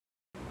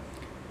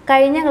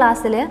കഴിഞ്ഞ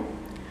ക്ലാസ്സിൽ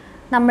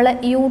നമ്മൾ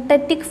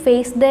യൂട്ടറ്റിക്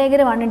ഫേസ്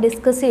ഡയഗ്രമാണ്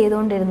ഡിസ്കസ്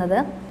ചെയ്തുകൊണ്ടിരുന്നത്.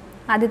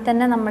 അതിൽ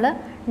തന്നെ നമ്മൾ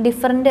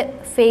ഡിഫറെൻറ്റ്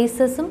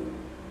ഫേസസും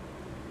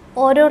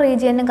ഓരോ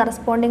റീജിയനും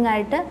കറസ്പോണ്ടിങ്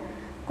ആയിട്ട്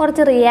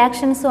കുറച്ച്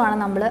റിയാക്ഷൻസുമാണ്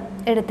നമ്മൾ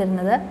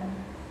എടുത്തിരുന്നത്.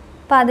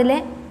 അപ്പോൾ അതിലെ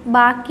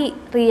ബാക്കി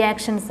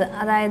റിയാക്ഷൻസ്,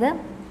 അതായത്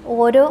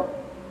ഓരോ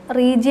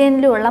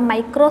റീജിയനിലുമുള്ള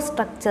മൈക്രോ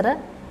സ്ട്രക്ചർ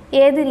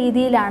ഏത്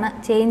രീതിയിലാണ്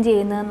ചേഞ്ച്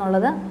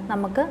ചെയ്യുന്നതെന്നുള്ളത്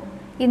നമുക്ക്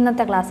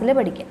ഇന്നത്തെ ക്ലാസ്സിൽ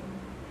പഠിക്കാം.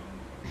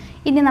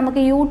 ഇനി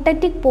നമുക്ക്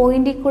യൂട്ടറ്റിക്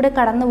പോയിന്റിൽ കൂടെ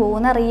കടന്നു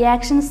പോകുന്ന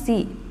റിയാക്ഷൻ സി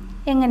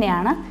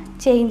എങ്ങനെയാണ്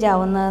ചേഞ്ച്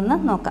ആവുന്നതെന്ന്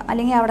നോക്കാം.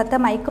 അല്ലെങ്കിൽ അവിടുത്തെ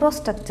മൈക്രോ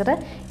സ്ട്രക്ചർ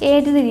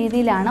ഏത്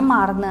രീതിയിലാണ്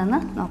മാറുന്നതെന്ന്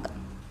നോക്കാം.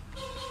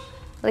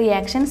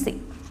 Reaction C.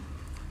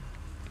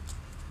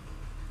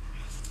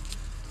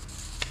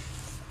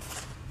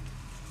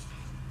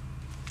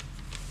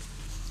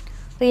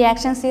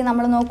 റിയാക്ഷൻ സി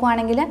നമ്മൾ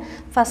നോക്കുവാണെങ്കിൽ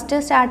ഫസ്റ്റ്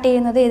സ്റ്റാർട്ട്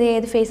ചെയ്യുന്നത് ഇത്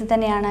ഏത് ഫേസിൽ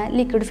തന്നെയാണ്?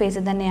 ലിക്വിഡ്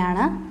ഫേസിൽ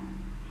തന്നെയാണ്.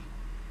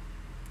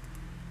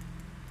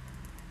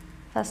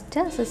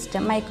 First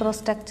system micro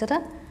structure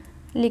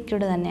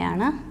liquid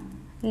തന്നെയാണ്,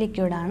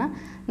 ലിക്വിഡാണ്.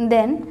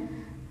 ദെൻ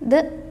ഇത്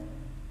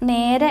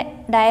നേരെ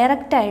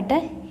ഡയറക്റ്റായിട്ട്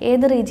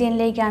ഏത്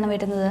റീജിയനിലേക്കാണ്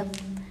വരുന്നത്?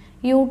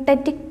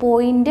 യൂട്ടറ്റിക്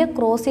പോയിൻ്റ്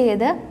ക്രോസ്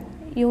ചെയ്ത്,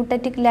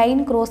 യൂട്ടറ്റിക് ലൈൻ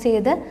ക്രോസ്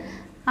ചെയ്ത്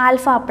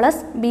ആൽഫ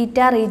പ്ലസ് ബീറ്റ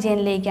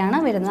റീജിയനിലേക്കാണ്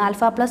വരുന്നത്.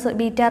 ആൽഫ പ്ലസ്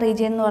ബീറ്റ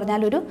റീജിയൻ എന്ന്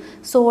പറഞ്ഞാൽ ഒരു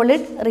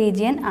സോളിഡ്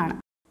റീജിയൻ ആണ്.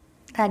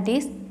 ദാറ്റ്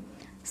ഈസ്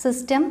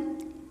സിസ്റ്റം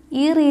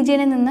ഈ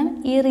റീജിയനിൽ നിന്ന്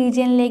ഈ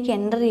റീജിയനിലേക്ക്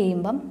എൻ്റർ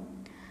ചെയ്യുമ്പം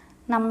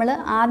നമ്മൾ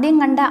ആദ്യം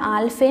കണ്ട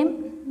ആൽഫയും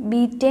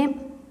ബീറ്റയും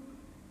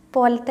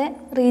പോലത്തെ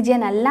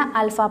റീജിയൻ അല്ല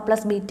ആൽഫ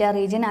പ്ലസ് ബീറ്റ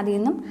റീജിയൻ, അതിൽ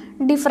നിന്നും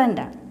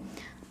ഡിഫറെൻ്റാണ്.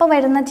 അപ്പോൾ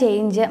വരുന്ന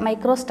ചേഞ്ച്,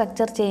 മൈക്രോ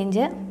സ്ട്രക്ചർ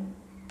ചേഞ്ച്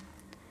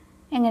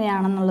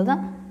എങ്ങനെയാണെന്നുള്ളത്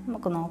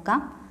നമുക്ക് നോക്കാം.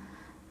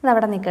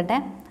 അതവിടെ നിൽക്കട്ടെ.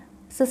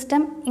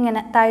 സിസ്റ്റം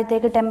ഇങ്ങനെ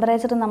താഴത്തേക്ക്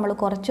ടെമ്പറേച്ചർ നമ്മൾ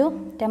കുറച്ചു.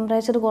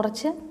 ടെമ്പറേച്ചർ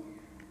കുറച്ച്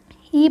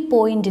ഈ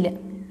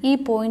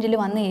പോയിന്റിൽ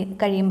വന്ന്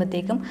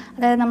കഴിയുമ്പോഴത്തേക്കും,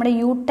 അതായത് നമ്മുടെ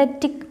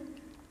യൂട്ടറ്റിക്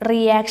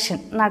റിയാക്ഷൻ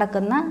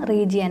നടക്കുന്ന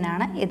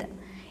റീജിയനാണ് ഇത്.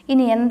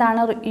 ഇനി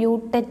എന്താണ്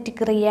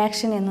യൂട്ടറ്റിക്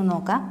റിയാക്ഷൻ എന്ന്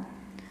നോക്കാം.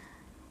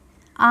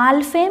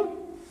 ആൽഫയും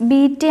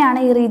ബീറ്റയാണ്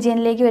ഈ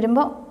റീജിയനിലേക്ക്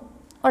വരുമ്പോൾ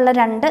ഉള്ള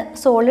രണ്ട്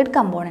സോളിഡ്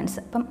കമ്പോണൻസ്.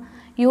 അപ്പം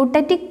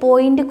യൂട്ടറ്റിക്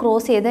പോയിൻ്റ്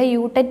ക്രോസ് ചെയ്ത്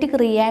യൂട്ടറ്റിക്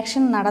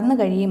റിയാക്ഷൻ നടന്നു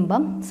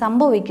കഴിയുമ്പം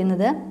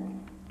സംഭവിക്കുന്നത്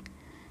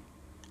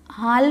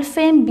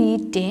ആൽഫയും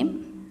ബീറ്റയും,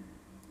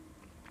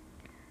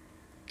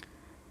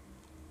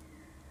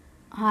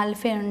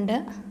 ആൽഫയുണ്ട്,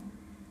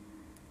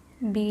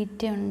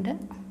 ബീറ്റയുണ്ട്,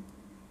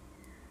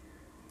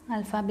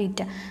 ആൽഫ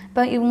ബീറ്റ.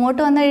 ഇപ്പോൾ ഇങ്ങോട്ട്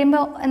വന്നു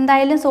കഴിയുമ്പോൾ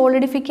എന്തായാലും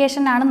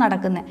സോളിഡിഫിക്കേഷൻ ആണ്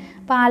നടക്കുന്നത്.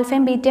 അപ്പോൾ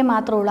ആൽഫയും ബീറ്റയും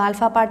മാത്രമേ ഉള്ളൂ,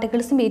 ആൽഫ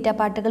പാർട്ടിക്കിൾസും ബീറ്റ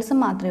പാർട്ടിക്കിൾസും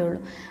മാത്രമേ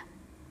ഉള്ളൂ.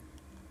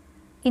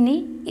 ഇനി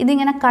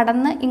ഇതിങ്ങനെ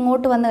കടന്ന്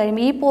ഇങ്ങോട്ട് വന്നു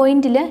കഴിയുമ്പോൾ ഈ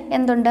പോയിന്റിൽ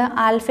എന്തുണ്ട്?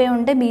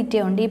 ആൽഫയുണ്ട്,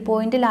 ബീറ്റയുണ്ട്. ഈ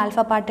പോയിന്റിൽ ആൽഫ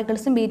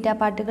പാർട്ടിക്കിൾസും ബീറ്റ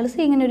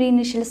പാർട്ടിക്കിൾസും ഇങ്ങനെ ഒരു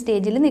ഇനിഷ്യൽ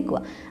സ്റ്റേജിൽ നിൽക്കുക,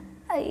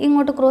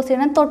 ഇങ്ങോട്ട് ക്രോസ്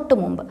ചെയ്യണം തൊട്ട്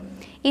മുമ്പ്.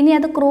 ഇനി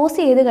അത് ക്രോസ്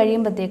ചെയ്ത്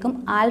കഴിയുമ്പോഴത്തേക്കും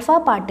ആൽഫ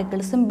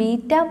പാർട്ടിക്കിൾസും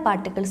ബീറ്റ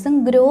പാർട്ടിക്കിൾസും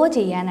ഗ്രോ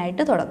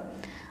ചെയ്യാനായിട്ട് തുടങ്ങും.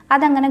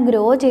 അതങ്ങനെ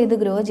ഗ്രോ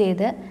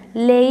ചെയ്ത്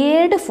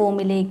ലെയേർഡ്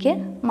ഫോമിലേക്ക്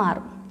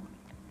മാറും.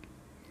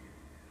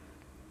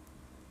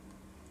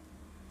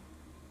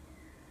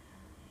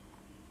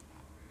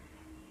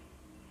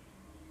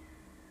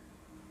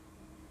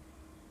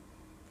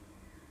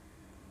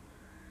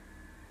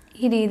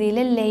 ഈ രീതിയിൽ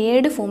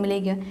ലെയേർഡ്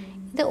ഫോമിലേക്ക്,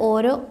 ഇത്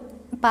ഓരോ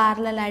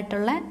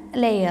പാരലലായിട്ടുള്ള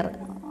ലെയർ,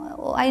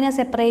 അതിനെ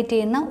സെപ്പറേറ്റ്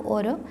ചെയ്യുന്ന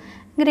ഓരോ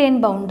ഗ്രെയിൻ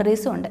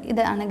ബൗണ്ടറീസും ഉണ്ട്.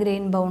 ഇതാണ്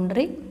ഗ്രെയിൻ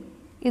ബൗണ്ടറി,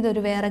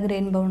 ഇതൊരു വേറെ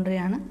ഗ്രെയിൻ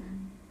ബൗണ്ടറിയാണ്,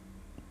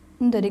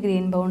 ഇതൊരു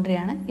ഗ്രെയിൻ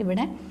ബൗണ്ടറിയാണ്.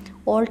 ഇവിടെ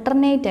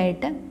ഓൾട്ടർനേറ്റ്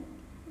ആയിട്ട്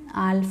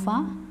alpha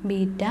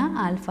beta,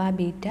 alpha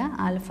beta,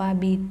 alpha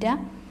beta,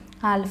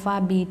 alpha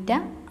beta,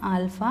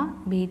 alpha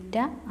beta,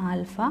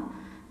 alpha,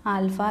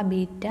 alpha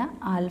beta,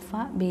 alpha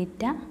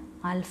beta,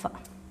 alpha.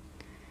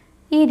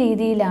 ഈ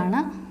രീതിയിലാണ്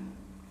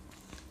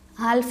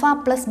alpha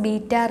plus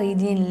beta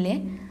റീജിയനിലെ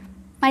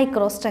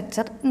micro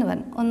structure എന്ന്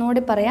പറഞ്ഞു.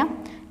 ഒന്നുകൂടി പറയാം.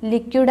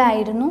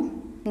 ലിക്വിഡായിരുന്നു.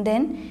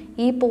 ദെൻ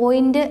ഈ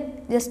പോയിൻ്റ്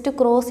ജസ്റ്റ്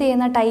ക്രോസ്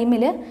ചെയ്യുന്ന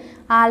ടൈമിൽ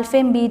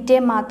ആൽഫയും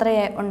ബീറ്റയും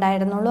മാത്രമേ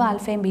ഉണ്ടായിരുന്നുള്ളൂ,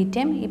 ആൽഫയും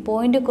ബീറ്റയും. ഈ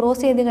പോയിൻ്റ്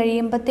ക്രോസ് ചെയ്ത്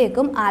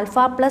കഴിയുമ്പോഴത്തേക്കും ആൽഫ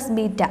പ്ലസ്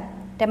ബീറ്റ,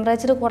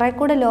 ടെമ്പറേച്ചർ കുറേ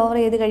കൂടെ ലോവർ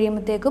ചെയ്ത്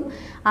കഴിയുമ്പോഴത്തേക്കും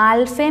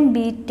ആൽഫയും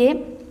ബീറ്റയും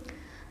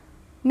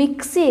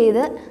മിക്സ്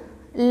ചെയ്ത്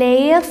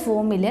ലെയർ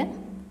ഫോമിൽ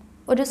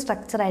ഒരു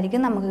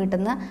സ്ട്രക്ചറായിരിക്കും നമുക്ക്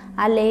കിട്ടുന്നത്.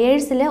 ആ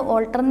ലെയേഴ്സിൽ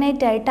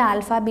ഓൾട്ടർനേറ്റ് ആയിട്ട്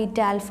ആൽഫ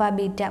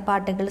ബീറ്റ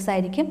പാർട്ടിക്കിൾസ്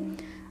ആയിരിക്കും.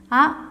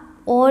 ആ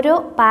ഓരോ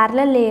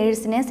പാരലൽ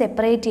ലെയേഴ്സിനെ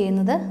സെപ്പറേറ്റ്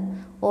ചെയ്യുന്നത്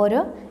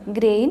ഓരോ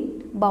ഗ്രെയിൻ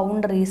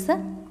ബൗണ്ടറീസ്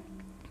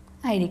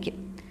ആയിരിക്കും.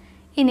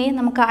 ഇനി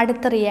നമുക്ക്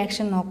അടുത്ത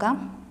റിയാക്ഷൻ നോക്കാം.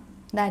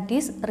 That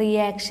is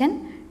reaction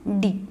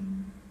D.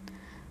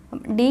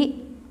 D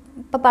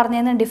ഇപ്പോൾ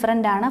പറഞ്ഞതിന്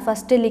ഡിഫറെൻ്റ് ആണ്.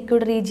 First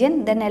liquid region,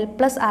 then L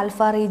plus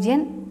alpha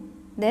region,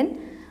 then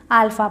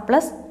alpha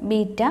plus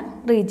beta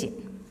region.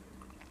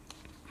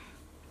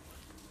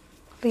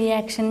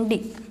 Reaction D.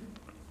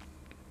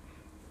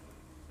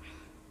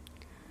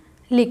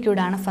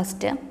 ലിക്വിഡാണ്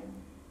first.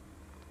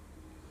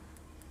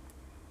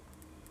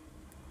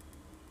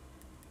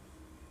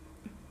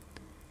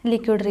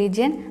 Liquid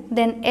region,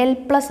 then L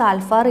plus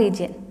alpha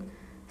region.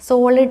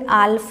 Solid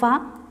alpha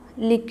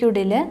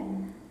ലിക്വിഡിൽ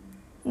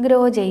grow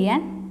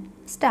ചെയ്യാൻ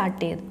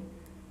start ചെയ്തു.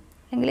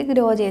 അല്ലെങ്കിൽ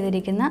grow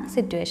ചെയ്തിരിക്കുന്ന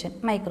situation,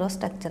 micro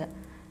structure.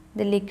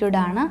 ഇത്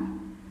ലിക്വിഡാണ്,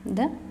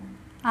 ഇത്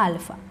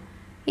alpha.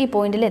 ഈ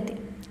പോയിന്റിലെത്തി.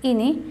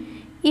 ഇനി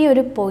ഈ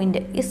ഒരു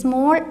പോയിന്റ്, ഈ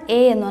സ്മോൾ എ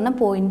എന്ന് പറഞ്ഞ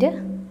പോയിന്റ്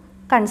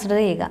കൺസിഡർ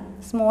ചെയ്യുക.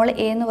 സ്മോൾ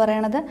എ എന്ന്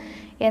പറയുന്നത്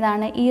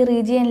ഏതാണ്? ഈ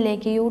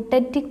റീജിയനിലേക്ക്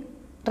യൂട്ടറ്റിക്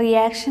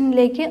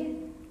റിയാക്ഷനിലേക്ക്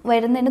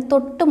വരുന്നതിന്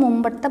തൊട്ട്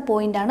മുമ്പത്തെ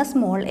പോയിൻ്റാണ്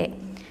സ്മോൾ എ.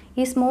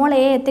 ഈ സ്മോൾ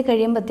എ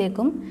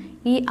എത്തിക്കഴിയുമ്പോഴത്തേക്കും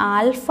ഈ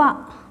ആൽഫ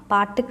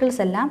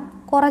പാർട്ടിക്കിൾസ് എല്ലാം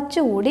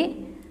കുറച്ചുകൂടി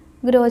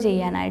ഗ്രോ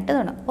ചെയ്യാനായിട്ട്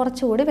തുടങ്ങും,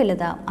 കുറച്ചുകൂടി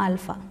വലുതാവും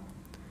ആൽഫ.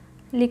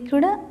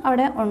 ലിക്വിഡ്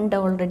അവിടെ ഉണ്ട്,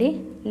 ഓൾറെഡി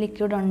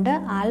ലിക്വിഡ് ഉണ്ട്.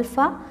 ആൽഫ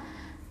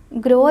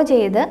ഗ്രോ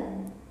ചെയ്ത്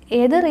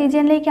ഏത്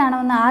റീജിയനിലേക്കാണോ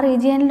വന്ന് ആ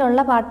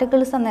റീജിയനിലുള്ള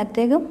പാർട്ടിക്കിൾസ്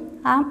അന്നേരത്തേക്കും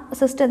ആ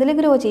സിസ്റ്റത്തിൽ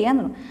ഗ്രോ ചെയ്യാൻ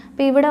തുടങ്ങും.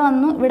 അപ്പോൾ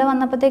ഇവിടെ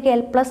വന്നപ്പോഴത്തേക്ക്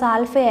എൽ പ്ലസ്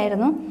ആൽഫ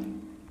ആയിരുന്നു.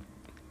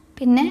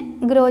 പിന്നെ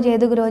ഗ്രോ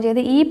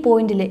ചെയ്ത് ഈ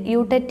പോയിന്റിൽ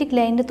യൂട്ടറ്റിക്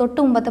ലൈനിൻ്റെ തൊട്ട്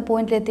മുമ്പത്തെ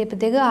പോയിന്റിൽ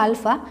എത്തിയപ്പോഴത്തേക്ക്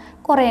ആൽഫ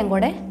കുറേയും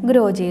കൂടെ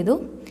ഗ്രോ ചെയ്തു.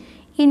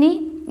 ഇനി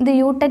ഇത്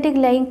യൂട്ടറ്റിക്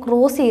ലൈൻ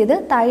ക്രോസ് ചെയ്ത്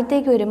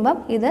താഴത്തേക്ക് വരുമ്പം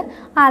ഇത്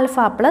ആൽഫ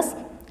പ്ലസ്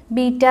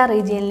ബീറ്റ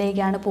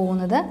റീജിയനിലേക്കാണ്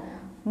പോകുന്നത്.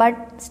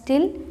 ബട്ട്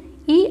സ്റ്റിൽ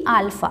ഈ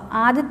ആൽഫ,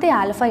 ആദ്യത്തെ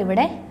ആൽഫ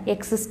ഇവിടെ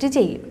എക്സിസ്റ്റ്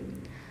ചെയ്യും.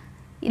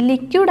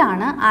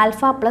 ലിക്വിഡാണ്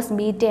ആൽഫ പ്ലസ്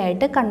ബീറ്റ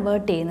ആയിട്ട്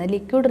കൺവേർട്ട് ചെയ്യുന്നത്.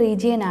 ലിക്വിഡ്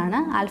റീജിയനാണ്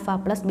ആൽഫ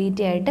പ്ലസ്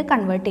ബീറ്റ ആയിട്ട്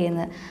കൺവേർട്ട്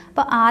ചെയ്യുന്നത്.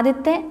 അപ്പോൾ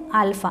ആദ്യത്തെ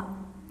ആൽഫ,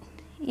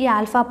 ഈ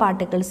ആൽഫ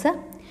പാർട്ടിക്കിൾസ്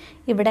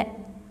ഇവിടെ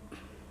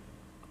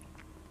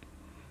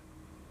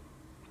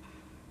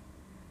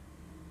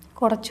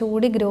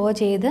കുറച്ചുകൂടി ഗ്രോ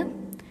ചെയ്ത്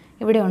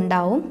ഇവിടെ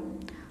ഉണ്ടാവും.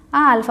 ആ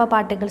ആൽഫ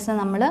പാർട്ടിക്കിൾസ്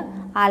നമ്മൾ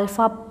ആൽഫ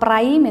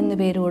പ്രൈം എന്ന്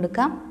പേര്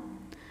കൊടുക്കാം.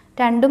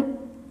 രണ്ടും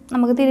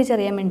നമുക്ക്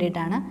തിരിച്ചറിയാൻ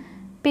വേണ്ടിയിട്ടാണ്.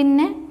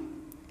 പിന്നെ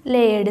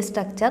ലേയേർഡ്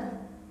സ്ട്രക്ചർ,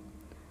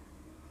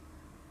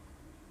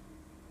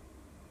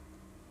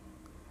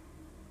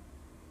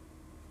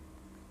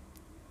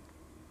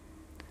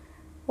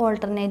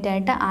 ഓൾട്ടർനേറ്റ്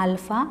ആയിട്ട്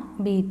alpha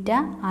beta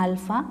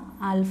alpha,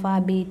 alpha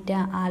beta,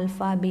 alpha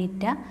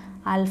beta,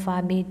 alpha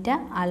beta,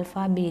 alpha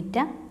beta,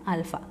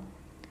 alpha.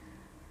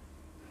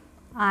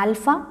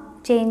 Alpha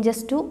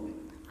changes to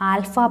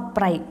alpha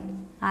prime,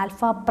 alpha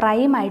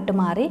prime ആയിട്ട്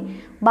മാറി.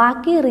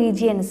 ബാക്കി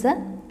regions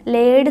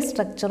layered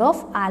structure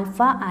of alpha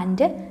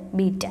and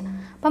beta.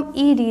 അപ്പം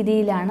ഈ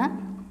രീതിയിലാണ്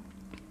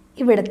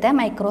ഇവിടുത്തെ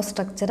മൈക്രോ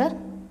സ്ട്രക്ചർ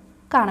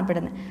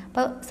കാണപ്പെടുന്നത്.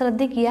 അപ്പോൾ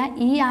ശ്രദ്ധിക്കുക,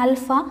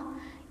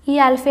 ഈ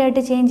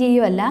ആൽഫയായിട്ട് ചേഞ്ച്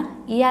ചെയ്യുമല്ല,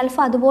 ഈ ആൽഫ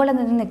അതുപോലെ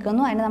തന്നെ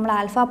നിൽക്കുന്നു. അതിന് നമ്മൾ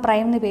ആൽഫ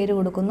പ്രൈം എന്ന് പേര്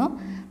കൊടുക്കുന്നു.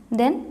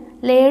 Then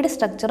layered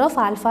structure of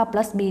alpha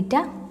plus beta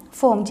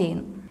form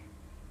ചെയ്യുന്നു.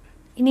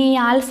 ഇനി ഈ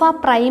ആൽഫ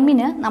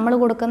പ്രൈമിന് നമ്മൾ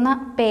കൊടുക്കുന്ന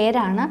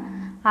പേരാണ്,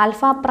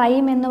 ആൽഫ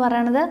പ്രൈം എന്ന്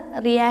പറയുന്നത്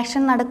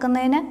റിയാക്ഷൻ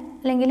നടക്കുന്നതിന്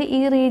അല്ലെങ്കിൽ ഈ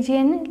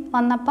റീജിയനിൽ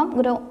വന്നപ്പം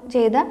ഗ്രോ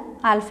ചെയ്ത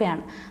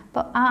ആൽഫയാണ്.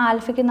 അപ്പോൾ ആ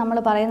ആൽഫയ്ക്ക് നമ്മൾ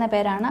പറയുന്ന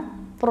പേരാണ്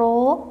pro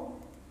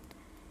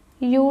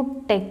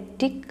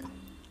യൂടെക്റ്റിക്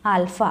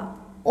alpha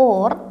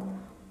or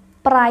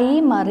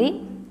primary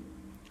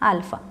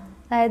alpha.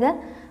 അതായത്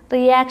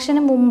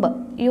റിയാക്ഷന് മുമ്പ്,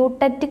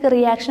 യൂട്ടറ്റിക്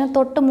റിയാക്ഷന്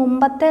തൊട്ട്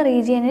മുമ്പത്തെ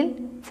റീജിയനിൽ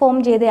ഫോം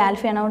ചെയ്ത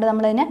ആൽഫയാണ്. അതുകൊണ്ട്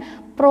നമ്മളതിനെ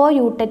pro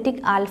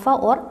eutectic alpha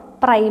or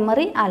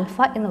primary alpha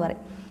എന്ന്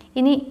പറയും.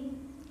 ഇനി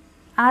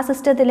ആ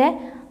സിസ്റ്റത്തിലെ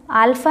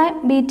ആൽഫ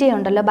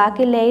ബീറ്റയുണ്ടല്ലോ,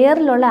 ബാക്കി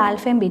ലെയറിലുള്ള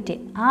ആൽഫയും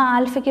ബീറ്റയും, ആ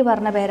ആൽഫയ്ക്ക്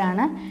പറഞ്ഞ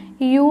പേരാണ്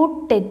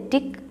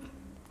യൂടെക്റ്റിക്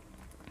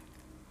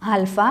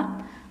ആൽഫ.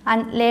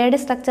 ലേയേർഡ്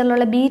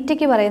സ്ട്രക്ചറിലുള്ള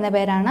ബീറ്റയ്ക്ക് പറയുന്ന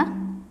പേരാണ്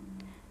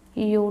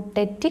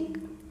യൂടെക്റ്റിക്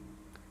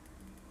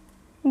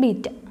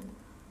beta.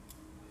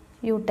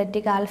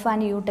 യൂടെക്റ്റിക് alpha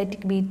and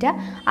യൂടെക്റ്റിക് beta.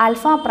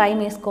 Alpha prime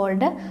is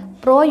called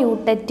pro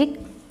യൂടെക്റ്റിക്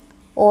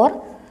or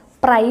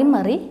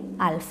primary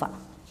alpha.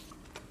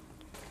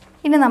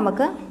 ഇനി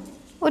നമുക്ക്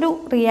ഒരു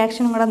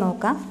റിയാക്ഷനും കൂടെ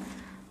നോക്കാം.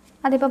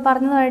 അതിപ്പോൾ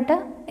പറഞ്ഞതായിട്ട്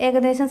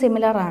ഏകദേശം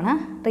സിമിലറാണ്.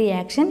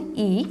 റിയാക്ഷൻ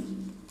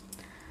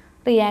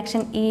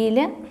ഇയിൽ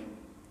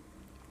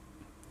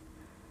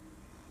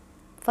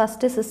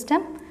ഫസ്റ്റ്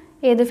സിസ്റ്റം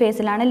ഏത്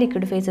ഫേസിലാണ്?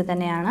 ലിക്വിഡ് ഫേസിൽ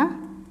തന്നെയാണ്,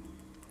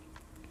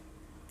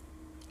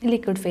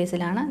 liquid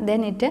ഫേസിലാണ്.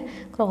 Then it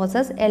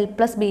crosses L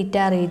plus beta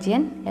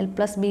region. L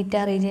plus beta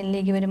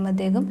റീജിയനിലേക്ക്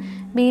വരുമ്പോഴത്തേക്കും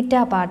ബീറ്റ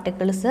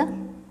പാർട്ടിക്കിൾസ്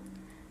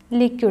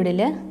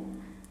ലിക്വിഡിൽ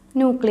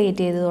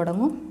ന്യൂക്ലിയേറ്റ് ചെയ്ത്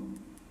തുടങ്ങും.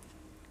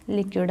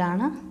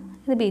 ലിക്വിഡാണ്,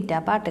 ഇത് beta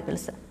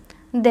particles.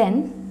 Then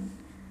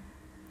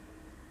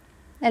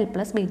L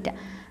plus beta.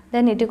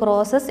 Then it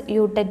crosses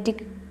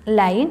eutectic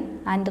line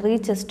and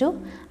reaches to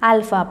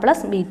alpha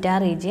plus beta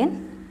region.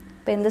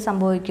 അപ്പോൾ എന്ത്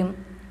സംഭവിക്കും?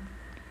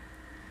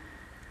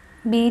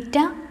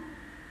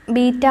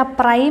 Beta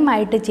prime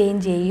ആയിട്ട്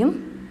change ചെയ്യും.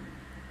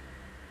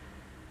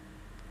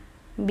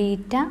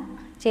 Beta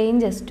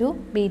changes to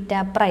beta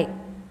prime,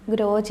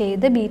 grow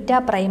ചെയ്ത് ബീറ്റ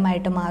പ്രൈം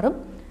ആയിട്ട് മാറും.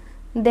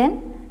 Then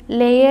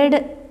layered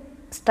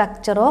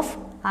structure of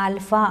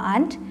alpha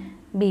and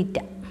beta,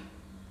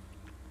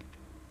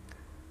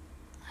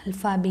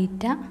 alpha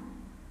beta,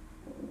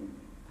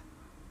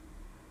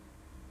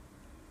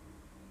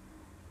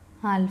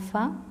 alpha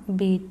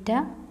beta,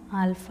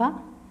 alpha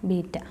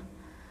beta.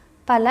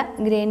 പല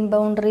grain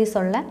boundaries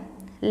ഉള്ള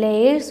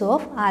layers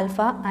of alpha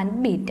and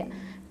beta.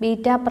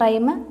 Beta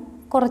prime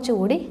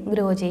കുറച്ചുകൂടി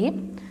grow ചെയ്യും.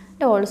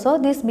 Also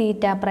this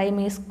beta prime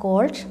is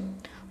called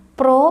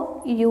pro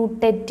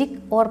eutectic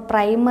or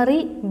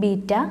primary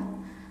beta,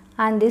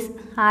 and this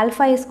alpha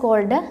is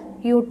called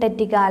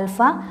eutectic alpha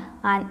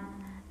and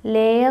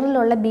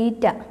ലെയറിലുള്ള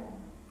beta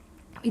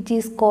which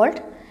is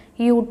called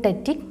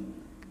eutectic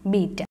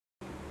beta.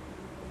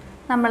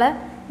 നമ്മൾ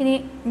ഇനി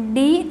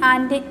D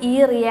and E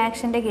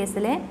റിയാക്ഷൻ്റെ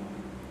കേസിലെ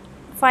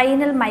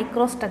final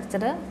micro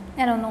structure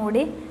ഞാൻ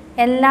ഒന്നുകൂടി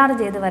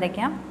enlarge ചെയ്ത്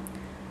വരയ്ക്കാം.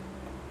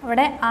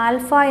 അവിടെ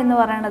alpha എന്ന്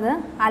പറയുന്നത്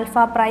ആൽഫ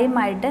പ്രൈം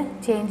ആയിട്ട്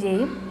ചേഞ്ച്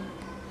ചെയ്യും.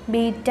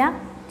 Beta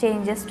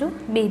changes to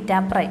beta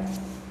prime.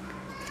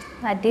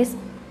 That is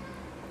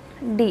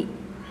D.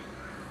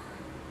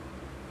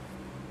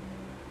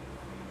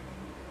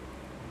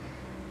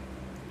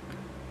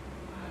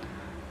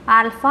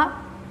 Alpha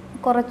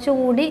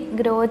കുറച്ചുകൂടി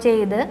ഗ്രോ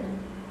ചെയ്ത്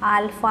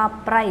ആൽഫ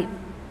പ്രൈം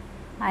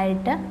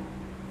ആയിട്ട്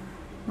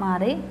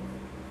മാറി.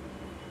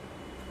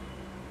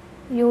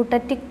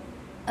 യൂട്ടറ്റിക്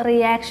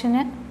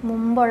റിയാക്ഷന്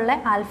മുമ്പുള്ള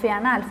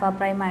ആൽഫയാണ് ആൽഫ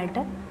പ്രൈം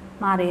ആയിട്ട്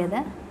മാറിയത്.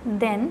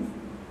 Then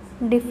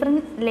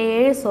different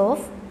layers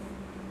of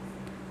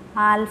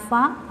alpha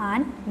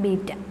and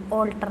beta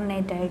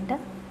alternate ആയിട്ട്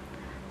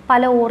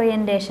പല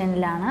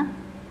ഓറിയൻറ്റേഷനിലാണ്.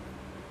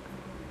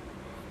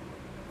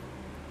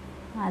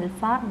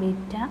 Alpha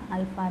beta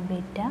alpha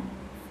beta.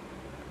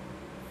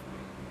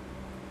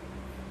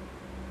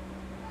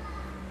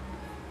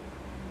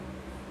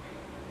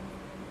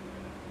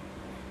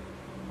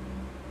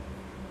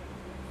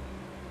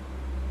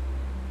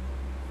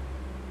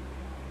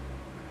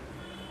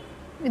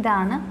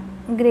 ഇതാണ്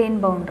ഗ്രെയിൻ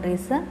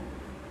ബൗണ്ടറീസ്,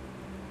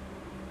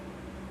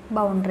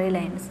 ബൗണ്ടറി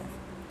ലൈൻസ്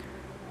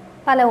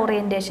പല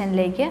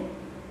ഓറിയൻറ്റേഷനിലേക്ക്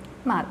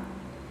മാറും.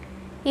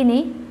 ഇനി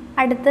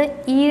അടുത്ത്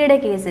ഇയുടെ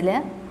കേസിൽ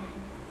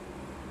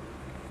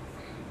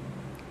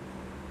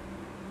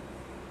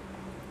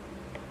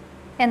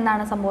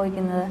എന്താണ്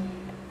സംഭവിക്കുന്നത്?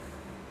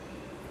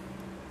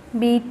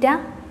 ബീറ്റ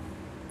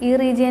ഈ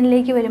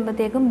റീജിയനിലേക്ക്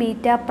വരുമ്പോഴത്തേക്കും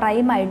ബീറ്റ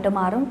പ്രൈം ആയിട്ട്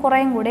മാറും,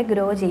 കുറേയും കൂടെ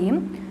ഗ്രോ ചെയ്യും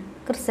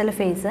crystal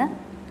face.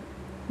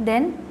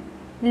 Then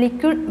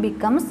liquid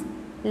becomes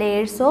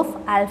layers of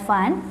alpha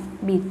and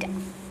beta.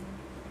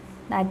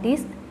 That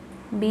is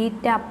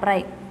beta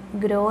prime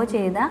grow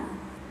ചെയ്ത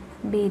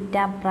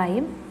beta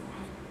prime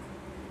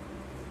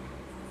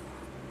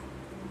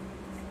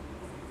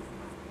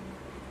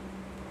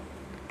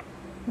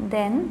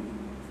then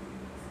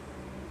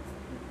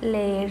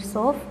layers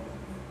of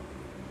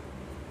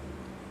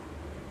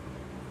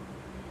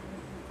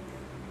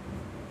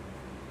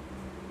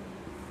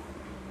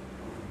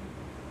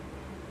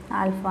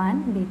alpha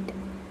and beta.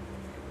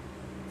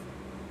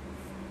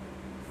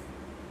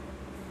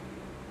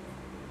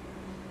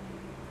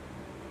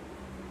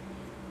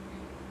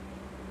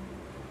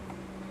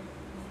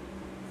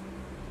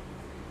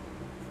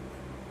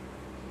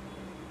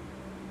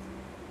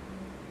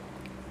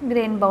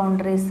 Grain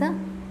boundaries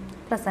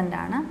present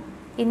ആണ്.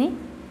 ഇനി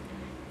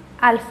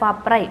ആൽഫ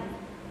പ്രൈം.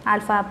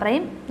 ആൽഫ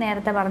പ്രൈം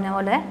നേരത്തെ പറഞ്ഞ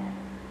പോലെ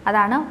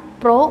അതാണ്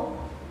pro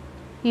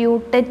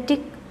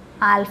eutectic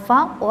alpha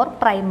or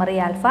primary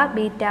alpha.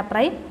 Beta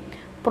prime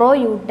pro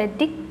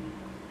eutectic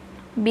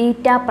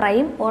beta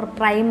prime or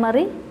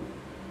primary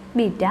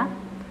beta.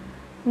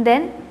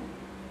 Then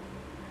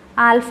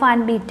alpha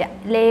and beta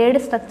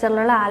layered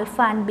സ്ട്രക്ചറിലുള്ള alpha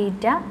and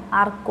beta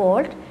are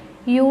called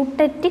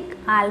eutectic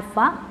alpha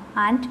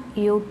and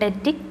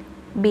eutectic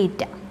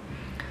beta.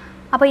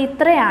 അപ്പോൾ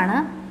ഇത്രയാണ്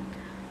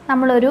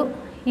നമ്മളൊരു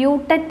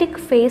eutectic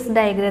face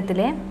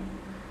ഡയഗ്രത്തിലെ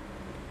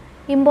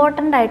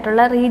important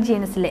ആയിട്ടുള്ള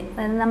റീജിയൻസിലെ,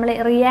 അതായത് നമ്മൾ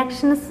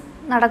reactions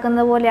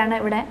നടക്കുന്നത് പോലെയാണ്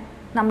ഇവിടെ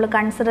നമ്മൾ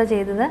കൺസിഡർ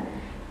ചെയ്തത്.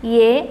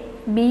 A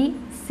B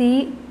C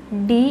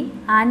D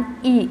and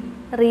E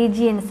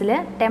റീജിയൻസിൽ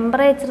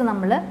temperature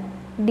നമ്മൾ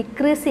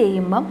ഡിക്രീസ്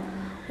ചെയ്യുമ്പം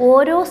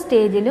ഓരോ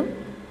സ്റ്റേജിലും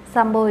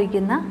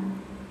സംഭവിക്കുന്ന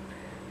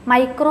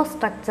മൈക്രോ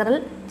സ്ട്രക്ചറൽ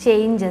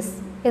ചേഞ്ചസ്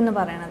എന്ന്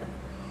പറയുന്നത്.